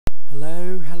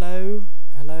Hello, hello,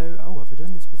 hello. Oh, have I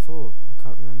done this before? I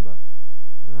can't remember.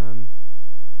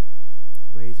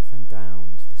 Razorfen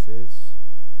downed. This is.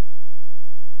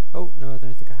 Oh no, I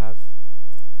don't think I have.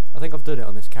 I think I've done it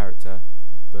on this character,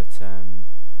 but I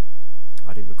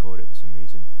didn't record it for some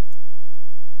reason.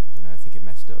 I don't know. I think it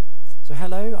messed up. So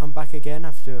hello, I'm back again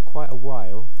after quite a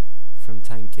while from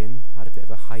tanking. Had a bit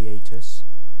of a hiatus,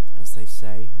 as they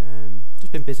say.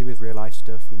 Just been busy with real life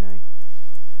stuff, you know.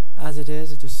 As it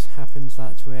is, it just happens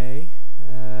that way.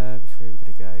 Which way are we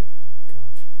gonna go?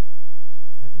 God,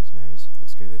 heavens knows.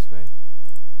 Let's go this way.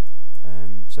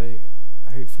 So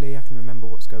hopefully I can remember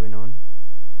what's going on.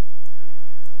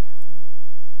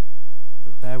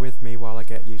 But bear with me while I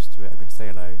get used to it. I'm gonna say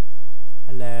hello.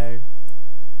 Hello.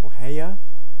 Or heya.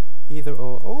 Either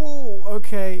or. Oh,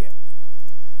 okay.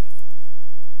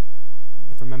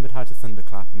 I've remembered how to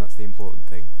thunderclap, and that's the important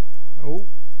thing. Oh.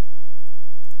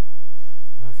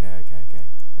 Okay.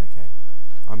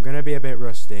 I'm gonna be a bit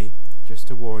rusty, just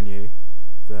to warn you.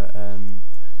 But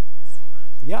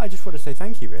yeah, I just want to say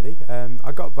thank you, really.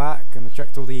 I got back and I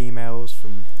checked all the emails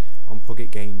from on PuG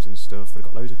games and stuff. I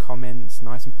got loads of comments,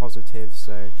 nice and positive,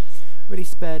 so really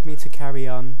spurred me to carry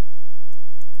on,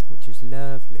 which is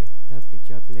lovely, lovely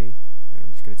jubbly. And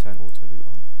I'm just gonna turn auto loot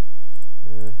on.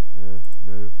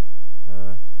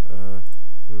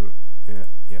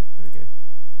 Yeah, there we go.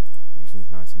 Makes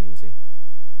things nice and easy.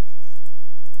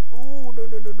 Oh no.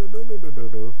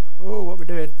 Oh, what am I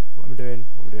doing?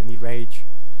 I need rage.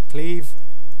 Cleave,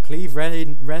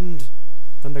 rend,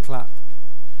 thunderclap.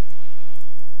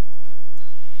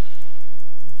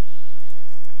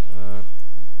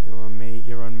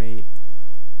 You're on me.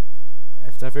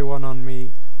 If everyone on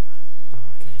me. Oh,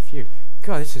 okay, phew.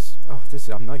 God, this is,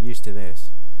 I'm not used to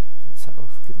this. Oh,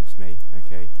 goodness me.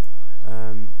 Okay.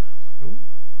 Oh,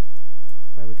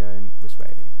 where are we going? This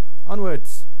way.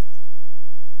 Onwards.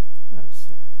 That's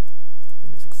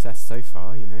been a success so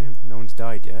far, you know. No one's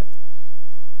died yet.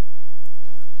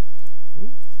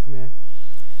 Ooh, come here.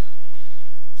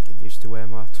 Just getting used to where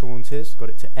my taunt is. Got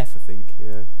it to F, I think.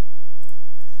 Yeah.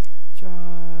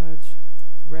 Charge,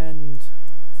 rend,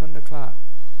 thunderclap,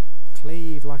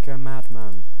 cleave like a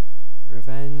madman,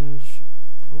 revenge.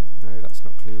 Oh no, that's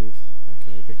not cleave.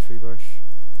 Okay, victory rush,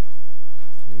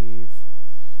 cleave.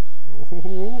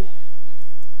 Oh.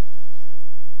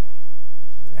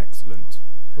 Excellent.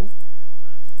 Oh.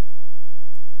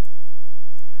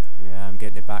 Yeah, I'm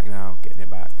getting it back now. Getting it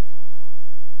back.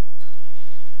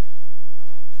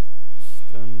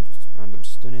 Stun, just a random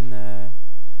stun in there.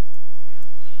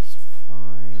 It's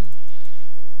fine.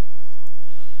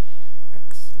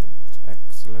 Excellent.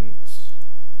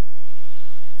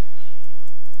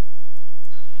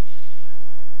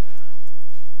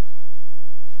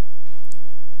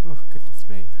 Oh, goodness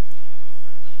me.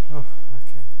 Oh,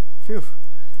 okay. Phew.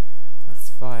 That's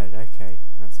fine, okay,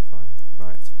 that's fine.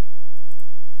 Right.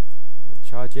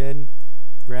 Charge in,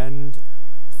 rend,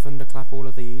 thunderclap all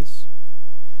of these.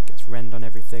 Gets rend on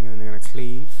everything, and then they're going to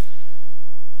cleave.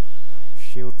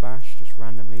 Shield bash, just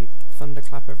randomly.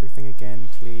 Thunderclap everything again,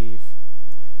 cleave.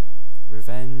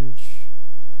 Revenge.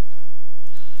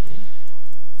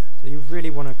 So you really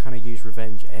want to kind of use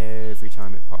revenge every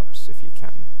time it pops, if you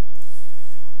can.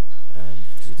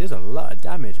 Because it does a lot of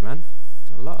damage, man.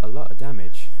 A lot of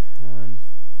damage. Oh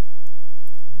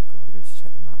god, I go to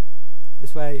check the map.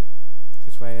 This way,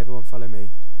 everyone follow me.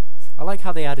 I like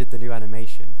how they added the new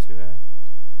animation to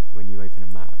when you open a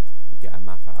map, you get a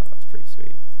map out. That's pretty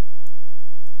sweet.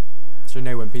 So you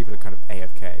know when people are kind of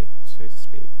AFK, so to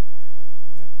speak.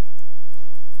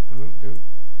 Oh,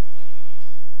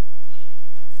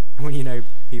 and when you know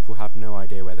people have no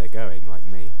idea where they're going, like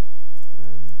me.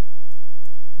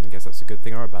 I guess that's a good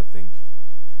thing or a bad thing.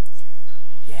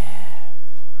 Yeah,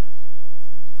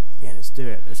 let's do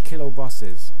it. Let's kill all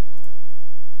bosses.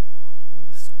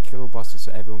 Let's kill all bosses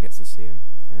so everyone gets to see them.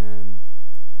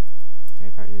 Okay,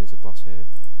 apparently there's a boss here.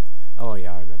 Oh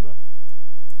yeah, I remember.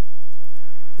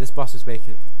 This boss is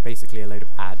basically a load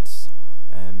of ads.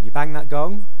 You bang that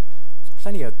gong. There's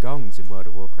plenty of gongs in World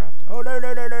of Warcraft. Oh no! I'm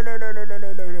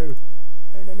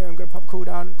gonna pop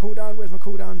cooldown. Cooldown. Where's my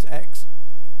cooldowns? X.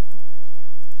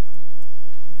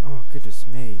 Oh goodness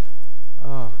me.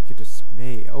 Oh, goodness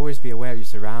me. Always be aware of your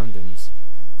surroundings.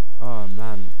 Oh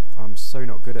man, I'm so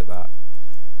not good at that.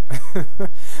 There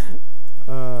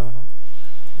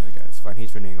we go, it's fine,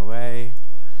 he's running away.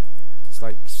 It's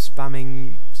like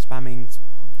spamming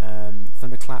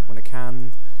thunderclap when I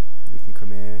can. You can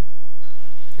come here.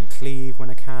 And cleave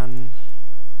when I can.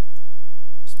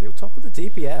 Still top of the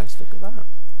DPS, look at that.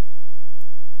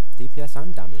 DPS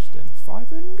and damage done.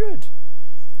 500!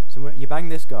 So you bang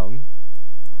this gong,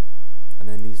 and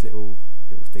then these little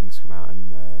little things come out,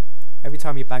 and every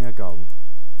time you bang a gong,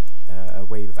 a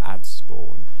wave of ads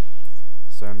spawn.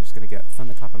 So I'm just going to get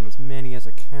thunderclap on as many as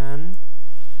I can.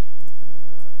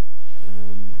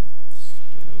 Just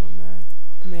get another one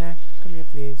there. Come here,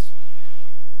 please.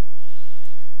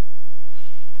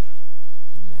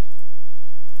 Meh.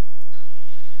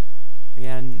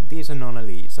 Again, these are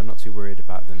non-elites, so I'm not too worried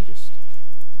about them just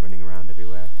running around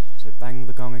everywhere. So bang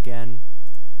the gong again.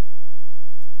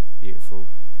 Beautiful.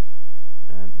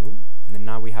 Ooh, and then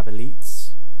now we have elites.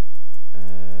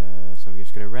 So we're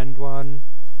just going to rend one,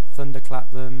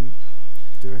 thunderclap them,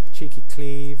 do a cheeky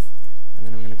cleave, and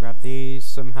then I'm going to grab these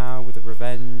somehow with a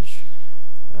revenge,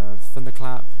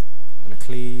 thunderclap, and a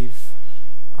cleave.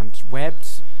 I'm just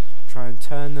webbed, try and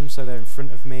turn them so they're in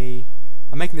front of me.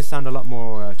 I'm making this sound a lot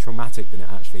more traumatic than it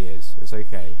actually is. It's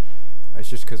okay. It's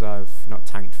just because I've not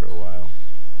tanked for a while.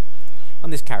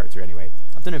 On this character anyway.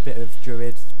 I've done a bit of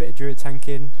druid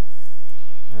tanking.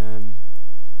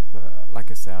 But like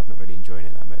I say, I'm not really enjoying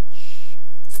it that much.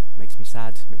 Makes me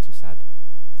sad.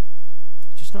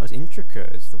 Just not as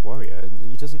intricate as the warrior.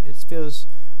 It feels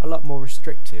a lot more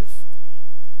restrictive.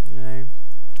 You know.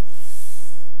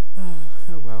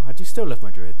 Oh well. I do still love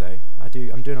my druid though.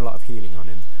 I'm doing a lot of healing on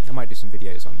him. I might do some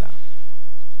videos on that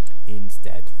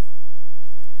instead.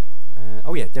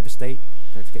 Oh yeah, devastate.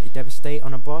 Don't forget your devastate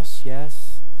on a boss.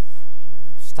 Yes.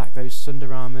 Stack those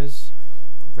sunder armors.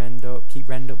 Rend up. Keep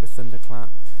rend up with thunderclap.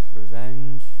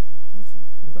 Revenge.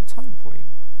 We've got a talent point.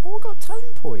 Oh, we've got a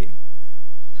talent point.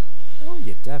 Oh,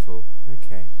 you devil.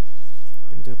 Okay. I'm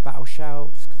going to do a battle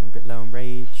shout just because I'm a bit low on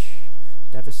rage.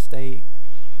 Devastate.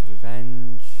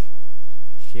 Revenge.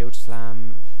 Shield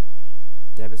slam.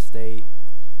 Devastate.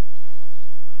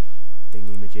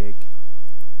 Thingy-majig.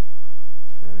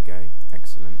 There we go.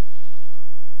 Excellent.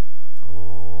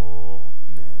 Oh,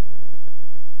 no.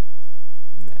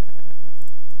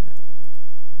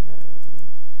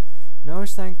 No,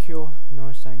 thank you.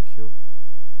 No, thank you.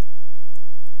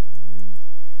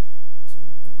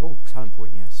 Oh, talent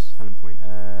point, yes. Talent point.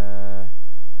 That'll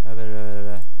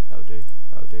do.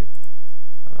 That'll do.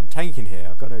 I'm tanking here.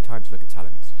 I've got no time to look at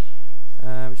talents.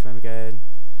 Which way am I going?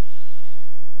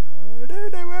 I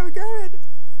don't know where we're going.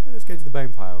 Let's go to the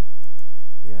bone pile.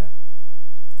 Yeah.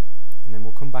 And then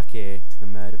we'll come back here to the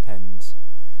murder pens.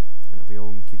 And it'll be all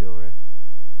hunky-dory.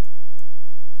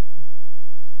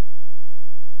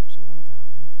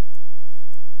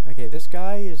 Okay, this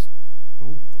guy is...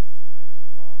 Ooh.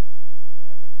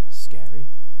 Scary.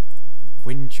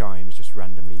 Wind chimes just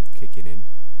randomly kicking in.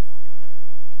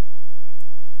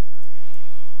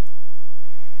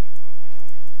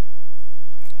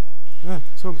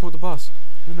 Someone pulled the boss.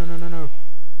 No.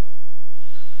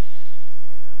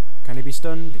 Can he be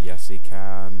stunned? Yes, he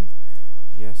can.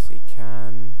 Yes, he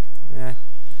can. Yeah.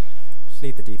 Just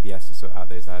leave the DPS to sort out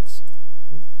those ads.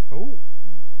 Oh.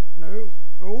 No.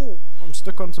 Oh, I'm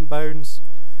stuck on some bones.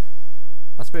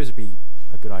 I suppose it'd be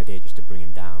a good idea just to bring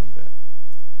him down, but...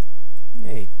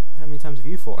 Hey, how many times have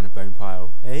you fought on a bone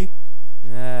pile, eh?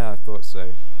 Yeah, I thought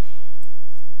so.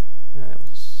 Yeah, it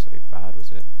wasn't so bad,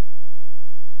 was it?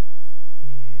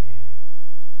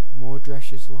 Yeah.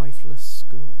 Mordresh's lifeless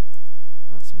skull.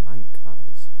 That's mank, that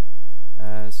is.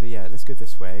 So yeah, let's go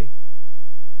this way.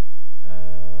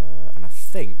 And I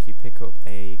think you pick up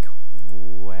a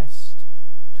quest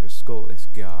to escort this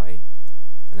guy,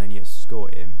 and then you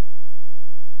escort him,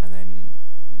 and then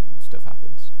stuff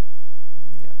happens.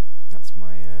 Yeah, that's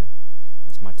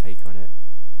my take on it.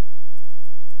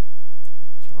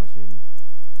 Charging.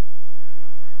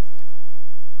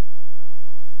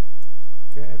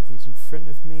 Okay, everything's in front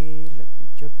of me. Lovely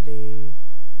jubbly.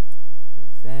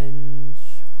 Revenge.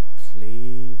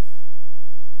 Cleave.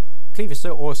 Cleave is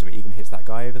so awesome it even hits that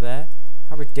guy over there.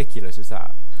 How ridiculous is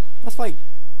that? That's like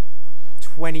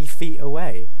 20 feet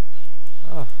away.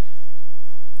 Oh,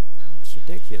 it's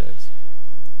ridiculous.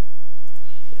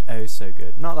 But oh, so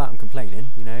good. Not that I'm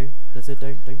complaining, you know. Blizzard,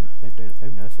 don't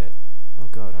nerf it. Oh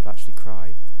god, I'd actually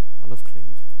cry. I love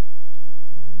Cleave.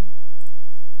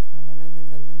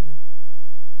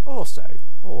 Also,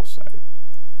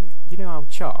 you know how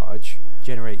Charge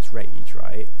generates rage,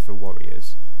 right, for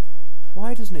warriors?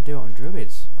 Why doesn't it do it on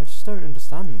druids? I just don't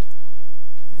understand.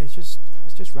 It's just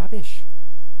rubbish.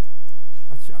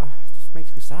 It just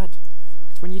makes me sad.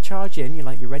 Because when you charge in,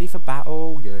 you're ready for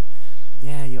battle. You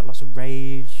got lots of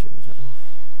rage. And like,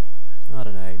 oh, I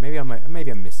don't know.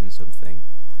 Maybe I'm missing something.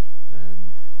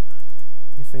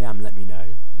 If I am, let me know.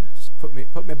 Just put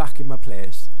me back in my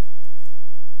place.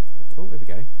 Oh, here we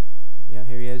go. Yeah,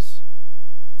 here he is.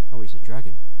 Oh, he's a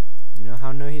dragon. You know how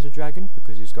I know he's a dragon?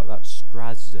 Because he's got that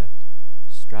Strazza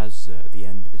at the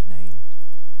end of his name.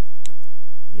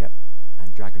 Yep.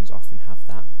 and dragons often have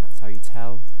that. That's how you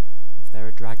tell if they're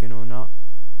a dragon or not.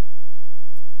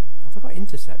 Have I got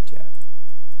intercept yet?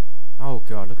 Oh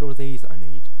god, look at all these that I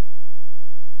need.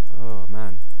 Oh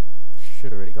man,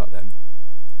 should have really got them.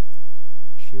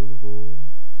 Shield wall.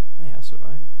 Hey, that's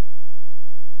alright.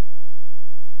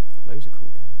 Got loads of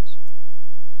cooldowns.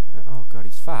 Oh god,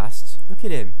 he's fast. Look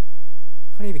at him.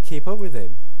 Can't even keep up with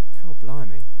him. God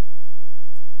blimey.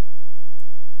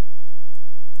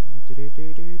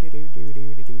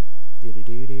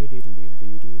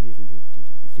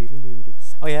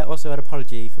 Oh yeah, also an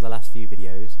apology for the last few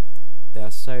videos. They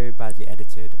are so badly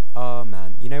edited. Oh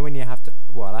man, you know when you have to,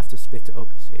 well, I'll have to split it up,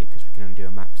 you see, because we can only do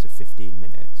a max of 15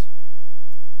 minutes.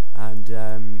 And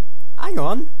hang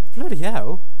on, bloody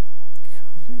hell,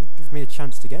 give me a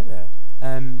chance to get there.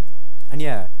 And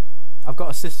yeah, I've got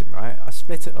a system, right? I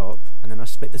split it up, and then I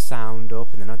split the sound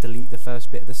up, and then I delete the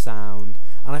first bit of the sound,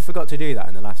 and I forgot to do that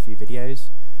in the last few videos.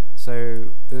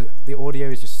 So the audio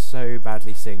is just so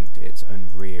badly synced, it's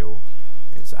unreal.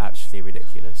 It's actually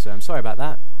ridiculous. So I'm sorry about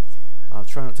that. I'll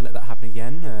try not to let that happen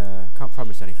again. Can't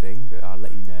promise anything, but I'll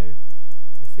let you know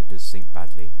if it does sync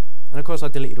badly. And of course I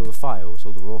deleted all the files,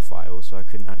 all the raw files, so I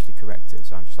couldn't actually correct it.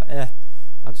 So I'm just like,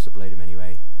 I'll just upload them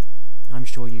anyway. I'm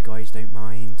sure you guys don't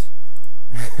mind.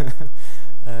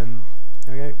 There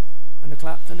we go.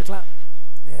 Thunderclap, thunderclap.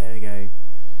 There we go.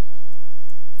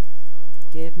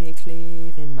 Give me a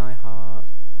cleave in my heart.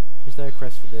 Is there a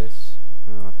crest for this?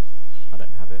 Oh, I don't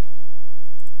have it.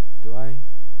 Do I?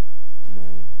 No,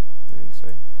 I don't think so.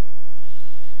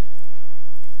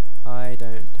 I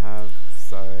don't have,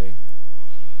 sorry.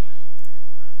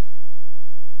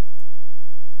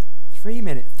 3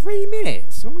 minutes? 3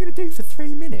 minutes? What am I going to do for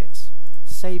 3 minutes?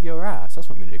 Save your ass. That's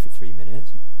what I'm going to do for 3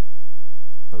 minutes, you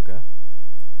bugger.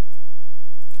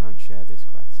 Can't share this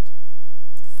quest.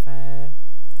 Fair.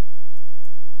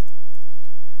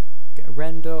 Get a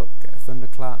rend up, get a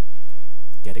thunderclap,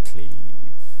 get a cleave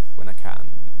when I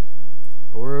can.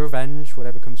 Or a revenge,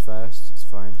 whatever comes first, it's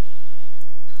fine.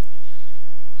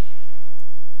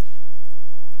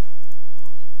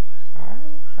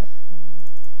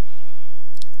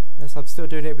 Yes, I'm still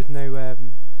doing it with no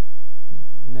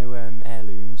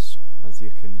heirlooms, as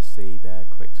you can see there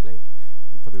quickly.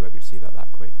 You probably won't be able to see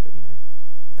that quick, but you know.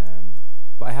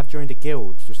 But I have joined a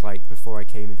guild just like before I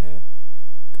came in here.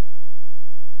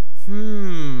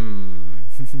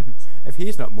 If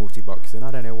he's not multi-boxing,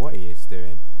 I don't know what he is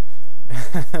doing.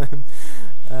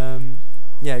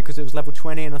 Yeah, because it was level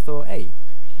 20 and I thought, hey,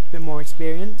 a bit more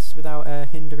experience without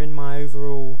hindering my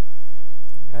overall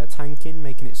tanking,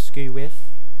 making it skew with.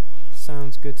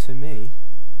 Sounds good to me.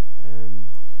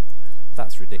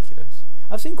 That's ridiculous.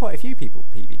 I've seen quite a few people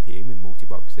PvPing with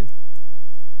multi-boxing.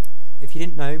 If you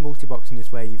didn't know, multi-boxing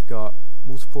is where you've got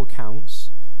multiple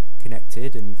accounts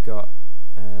connected and you've got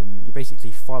you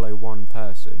basically follow one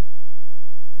person.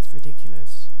 It's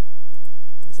ridiculous.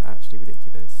 It's actually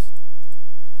ridiculous.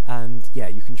 And yeah,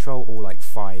 you control all like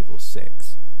 5 or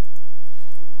 6.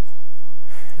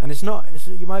 And it's not,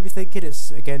 you might be thinking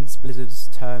it's against Blizzard's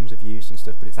terms of use and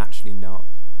stuff, but it's actually not.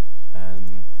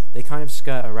 They kind of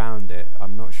skirt around it.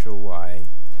 I'm not sure why.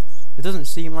 It doesn't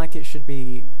seem like it should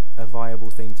be a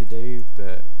viable thing to do,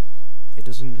 but it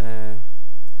doesn't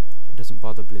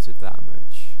bother Blizzard that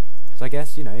much. So I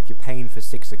guess, you know, if you're paying for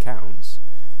 6 accounts,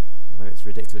 although it's a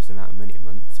ridiculous amount of money a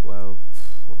month, well,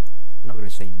 they're not going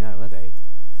to say no, are they?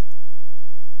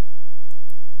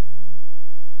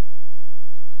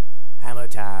 Hammer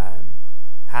time!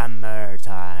 Hammer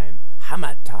time!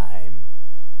 Hammer time!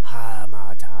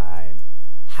 Hammer time!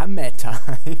 Hammer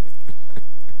time!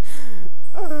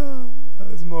 Oh,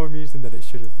 that was more amusing than it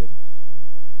should have been.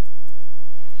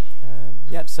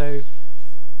 Yep, so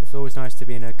it's always nice to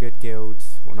be in a good guild.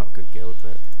 Well, not good guild,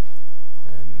 but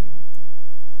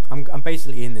I'm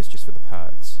basically in this just for the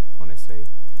perks, honestly.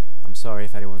 I'm sorry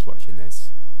if anyone's watching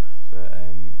this, but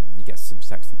you get some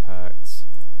sexy perks.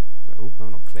 Oh, no,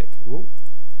 not click. Ooh.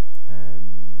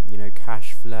 You know,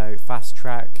 cash flow, fast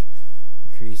track,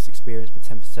 increase experience by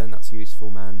 10%. That's useful,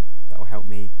 man. That'll help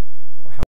me